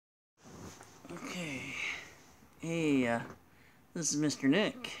Hey, this is Mr.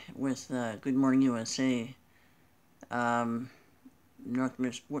 Nick with Good Morning USA,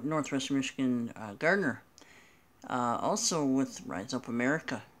 Northwestern Michigan Gardener, also with Rise Up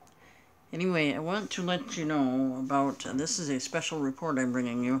America. Anyway, I want to let you know about, this is a special report I'm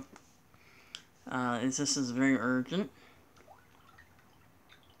bringing you. This is very urgent.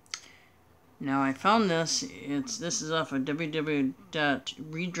 Now, I found this. This is off of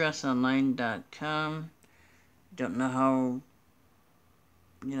www.redressonline.com. Don't know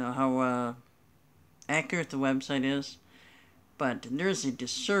how accurate the website is, but there's a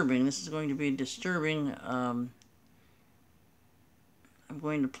disturbing. This is going to be disturbing. I'm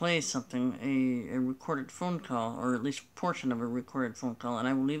going to play something, a recorded phone call, or at least a portion of a recorded phone call, and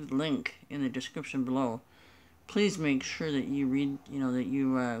I will leave the link in the description below. Please make sure that you read, that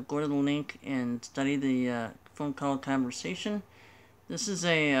you go to the link and study the phone call conversation. This is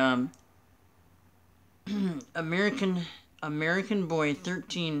a American boy,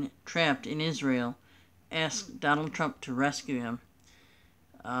 13, trapped in Israel, asked Donald Trump to rescue him.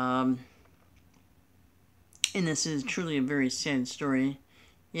 And this is truly a very sad story.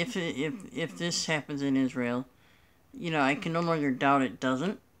 If this happens in Israel, I can no longer doubt it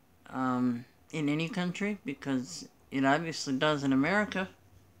doesn't. In any country, because it obviously does in America,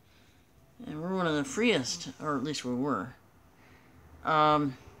 and we're one of the freest, or at least we were.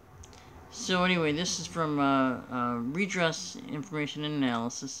 So anyway, this is from Redress Information and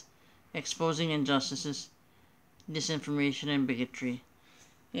Analysis, Exposing Injustices, Disinformation, and Bigotry.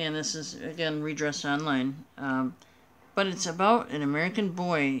 And this is, again, Redress Online. But it's about an American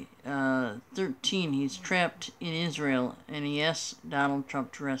boy, 13. He's trapped in Israel, and he asks Donald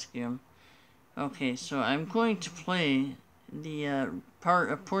Trump to rescue him. Okay, so I'm going to play the a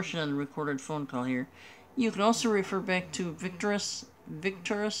portion of the recorded phone call here. You can also refer back to Victoris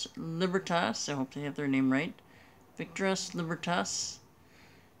Libertas. I hope they have their name right. Victoris Libertas.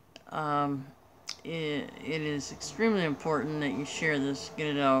 It is extremely important that you share this,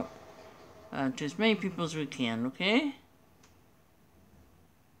 get it out to as many people as we can, okay?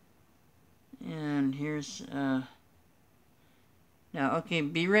 And here's now, okay,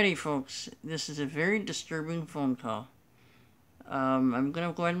 be ready, folks. This is a very disturbing phone call. I'm going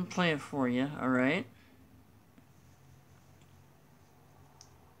to go ahead and play it for you, alright?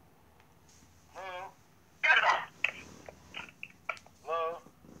 Hello? Hello?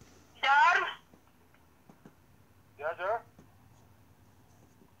 Dad? Yeah, sir?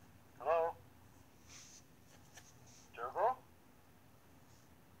 Hello? Jericho?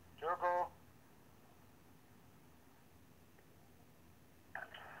 Jericho?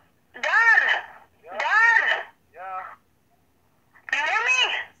 Dad! Yeah. Dad! Yeah. You hear me?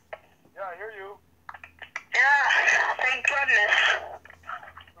 Yeah, I hear you. Yeah, thank goodness.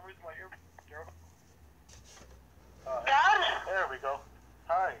 For some reason my ear... Jericho? Dad? There we go.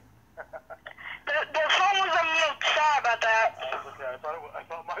 Hi. The phone was on mute. Sorry about that. Okay.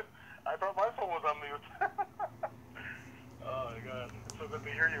 I thought my phone was on mute. Oh my God. It's so good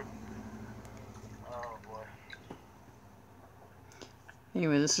to hear you. Oh boy.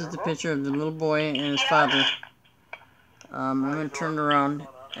 Anyway, this is the picture of the little boy and his father. I'm going to turn it around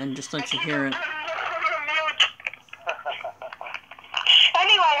and just let you hear it.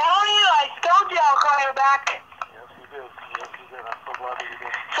 Anyway, how are you? I told you I'll call you back. Yes, you did. Yes, you did. I'm so glad that you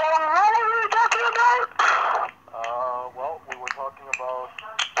did. So, what were we talking about? Well, we were talking about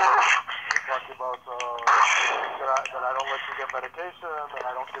that I don't let you get medication, and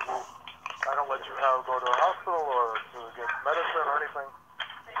I don't let you go to a hospital or to get medicine or anything.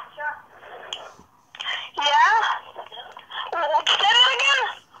 Yeah? Well, say it again?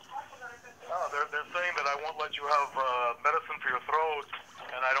 No, they're saying that I won't let you have medicine for your throat,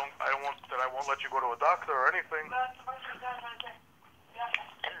 and I won't let you go to a doctor or anything. That's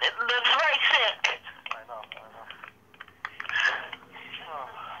very sick. I know. Oh,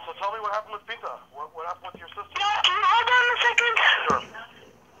 so tell me what happened with Pita. What happened with your sister? No, hold on a second. Sure.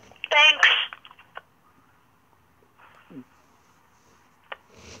 Thanks.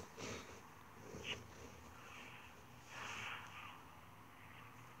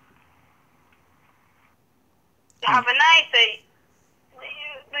 Have a nice day.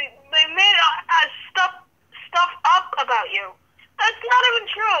 They made stuff up about you. That's not even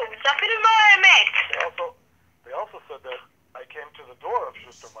true. Stuff it in my mix. They also said that I came to the door of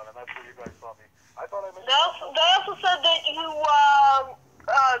Schusterman, and that's where you guys saw me. I thought I made. They also said that you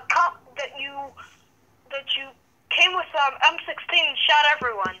came with M16 and shot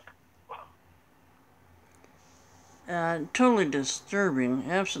everyone. Totally disturbing.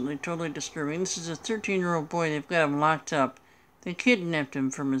 Absolutely totally disturbing. This is a 13-year-old boy. They've got him locked up They kidnapped him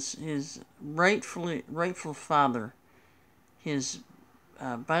from his rightful father, his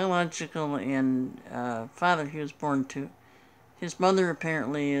biological and father he was born to. His mother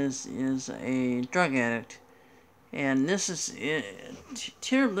apparently is a drug addict, and this is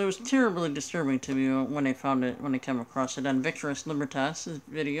terribly. It was terribly disturbing to me when I found it, when I came across it on Victorus Libertas'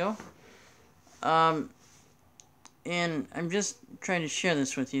 video. And I'm just trying to share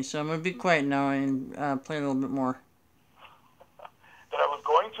this with you, so I'm gonna be quiet now and play a little bit more. That I was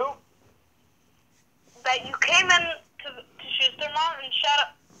going to? That you came in to Schustermont and shot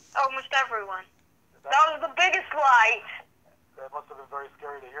up almost everyone. That was the biggest lie. That must have been very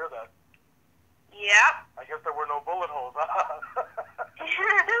scary to hear that. Yep. I guess there were no bullet holes. Bullet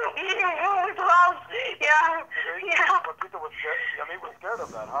holes. Yeah. Yeah. But Peter was scared. Yami was scared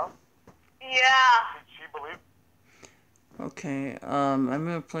of that, huh? Yeah. She believed. Okay. I'm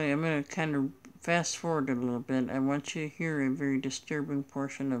gonna kind of fast forward a little bit. I want you to hear a very disturbing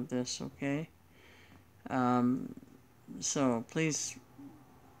portion of this. Okay. So please,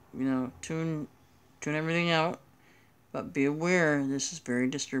 tune everything out, but be aware this is very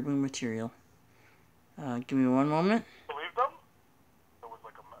disturbing material. Give me one moment. Believe them? It was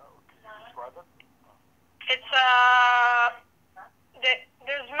like can you describe it? It's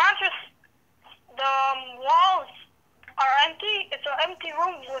there's mattress. The walls are empty. It's an empty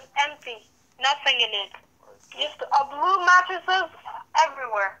room with nothing in it. Just blue mattresses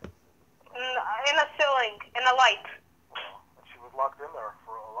everywhere. In a ceiling, in a light. And she was locked in there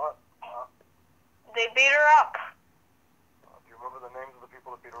for a lot. They beat her up. Do you remember the names of the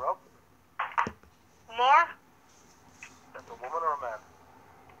people that beat her up? More? That's a woman or a man?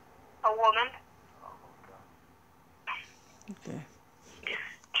 A woman. Oh, okay.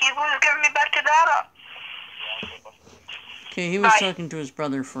 He was giving me back to data. Okay, he was talking to his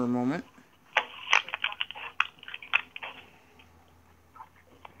brother for a moment.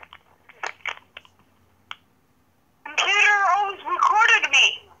 Computer always recorded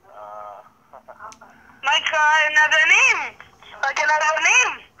me. Like another name. Like another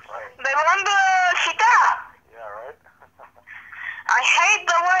name. Right. They run the Shita. Yeah, right. I hate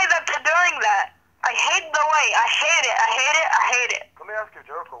the way that they're doing that. I hate the way. I hate it. I hate it. I hate it. Let me ask you,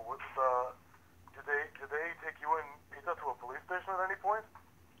 Jericho. Did they take you and Peter to a police station at any point?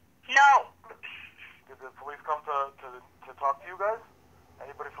 No. Did the police come to talk to you guys?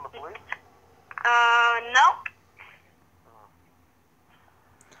 Anybody from the police? No.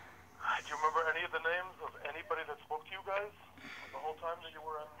 Do you remember any of the names of anybody that spoke to you guys the whole time that you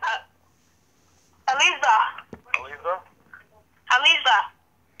were in? Aliza. Aliza? Aliza.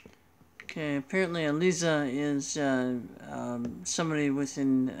 Okay, apparently Aliza is somebody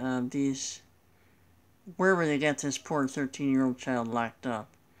within these, wherever they got this poor 13-year-old child locked up.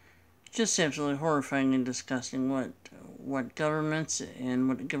 Just absolutely horrifying and disgusting what governments and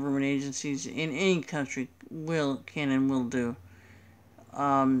what government agencies in any country can and will do.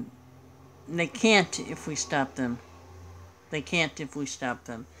 They can't if we stop them. They can't if we stop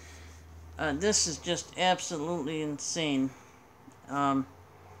them. This is just absolutely insane. I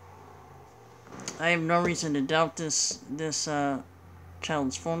have no reason to doubt this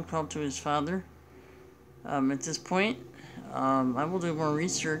child's phone call to his father. At this point, I will do more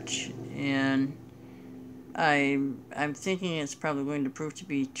research, and I'm thinking it's probably going to prove to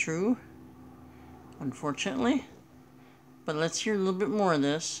be true, unfortunately. But let's hear a little bit more of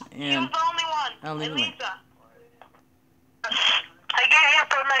this, and you're the only one. I'll leave it. I gave you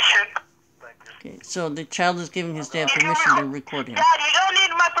permission. Okay, so the child is giving his dad permission to record him. Dad, you don't need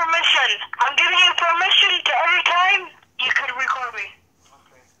my permission. I'm giving you permission to every time you could record me.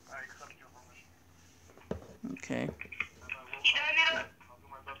 Okay, I accept your permission. Okay. You don't need it? I'll do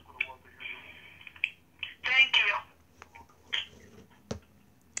my best for the world to hear you. Thank you.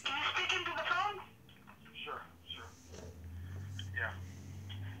 Can you speak into the phone? Sure. Yeah.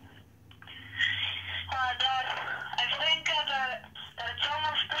 Dad, I think that it's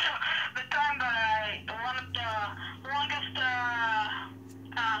almost the time that I wanted the longest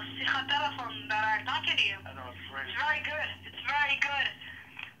Sikha telephone that I talked to you. I know, it's great. It's very good. It's very good.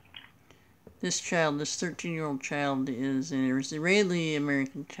 This child, this 13-year-old child, is an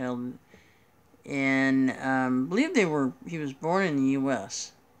Israeli-American child, and I believe he was born in the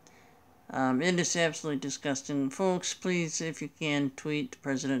U.S. It is absolutely disgusting. Folks, please, if you can, tweet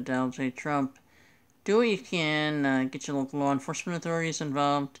President Donald J. Trump. Do what you can, get your local law enforcement authorities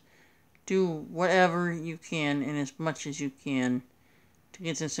involved. Do whatever you can and as much as you can to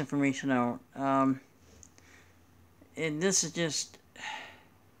get this information out. And this is just...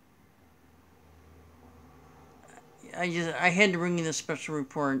 I had to bring you this special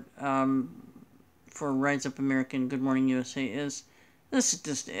report. for Rise Up America and Good Morning USA is this is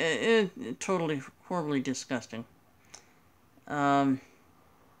just totally horribly disgusting. Oh,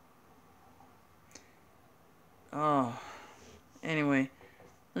 anyway,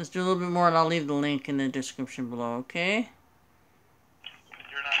 let's do a little bit more, and I'll leave the link in the description below. Okay.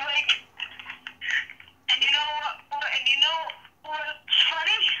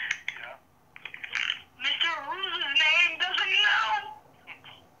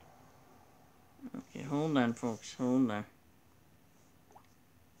 Hold on, folks. Hold on.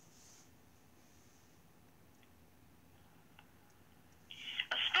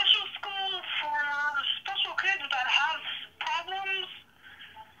 A special school for special kids that have problems.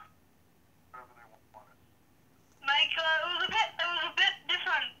 Whatever they wanted. Like, it was a bit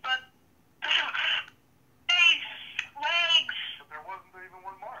different, but face, legs. But there wasn't even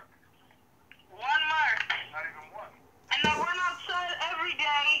one mark. One mark. Not even one. And I went outside every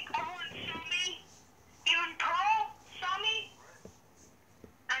day. Everyone saw me. Even Paul saw me,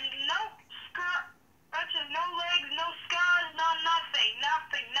 and no scratches, no legs, no scars, no nothing. They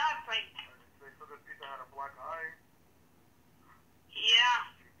said that Peter had a black eye.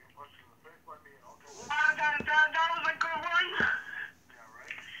 Yeah. You've been punched in the face by me. Okay. That was a good one. Yeah,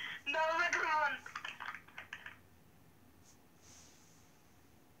 right? That was a good one.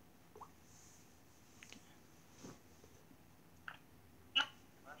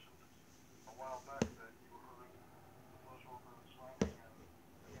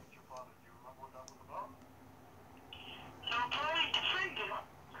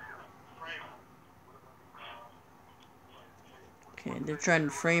 Okay, they're trying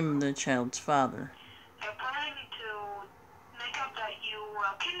to frame the child's father. They're trying to make up that you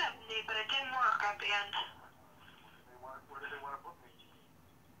kidnapped me, but it didn't work at the end. Where did they want to put me?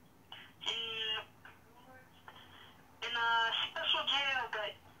 In a special jail,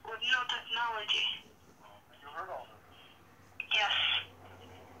 but with no technology. You heard all this? Yes.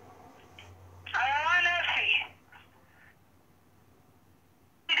 I want Effie.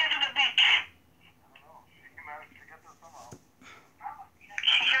 She got to the beach. I don't know. She managed to get there somehow.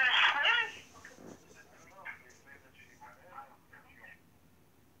 She got to swim? I don't know. They say that she got in.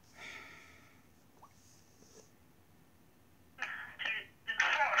 Did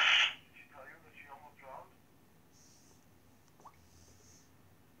she tell you that she almost drowned?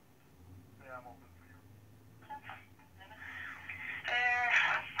 Say I'm open for you.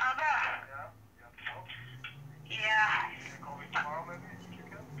 Abba. Yeah? You have to go? Yeah. Can you call me tomorrow maybe? You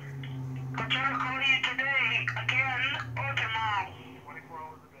can? I'll try to call you today, again, or tomorrow. 24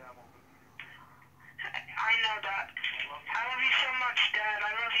 hours a day I'm open for you. I know that. I love you so much, Dad.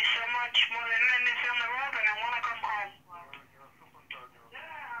 I love you so much, more than anything in the world, and I want to come home. You're a superstar, Joe.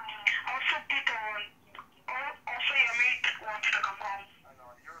 Also, Peter, also your mate wants to come home. I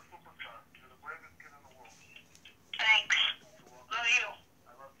know. You're a superstar. You're the bravest kid in the world. Thanks. Love you.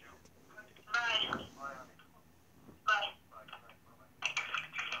 I love you. Bye. Bye, honey. Bye. Bye.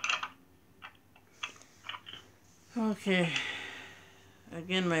 Okay.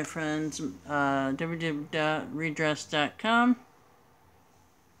 Again, my friends, www.redress.com.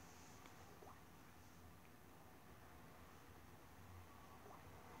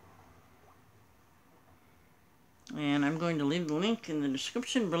 And I'm going to leave the link in the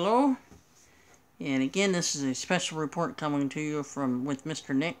description below. And again, this is a special report coming to you with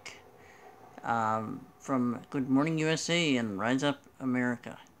Mr. Nick from Good Morning USA and Rise Up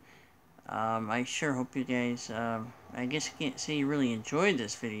America. I sure hope you guys, I guess I can't say you really enjoyed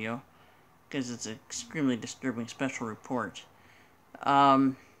this video, because it's an extremely disturbing special report.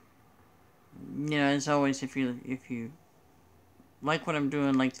 You know, as always, if you like what I'm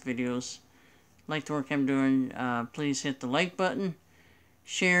doing, like the videos, like the work I'm doing, please hit the like button,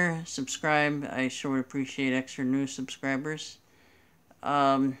 share, subscribe. I sure would appreciate extra new subscribers.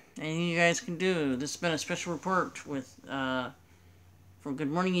 Anything you guys can do. This has been a special report with for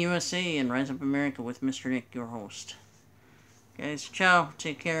Good Morning USA and Rise Up America with Mr. Nick, your host. Guys, ciao,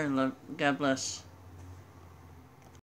 take care, love, God bless.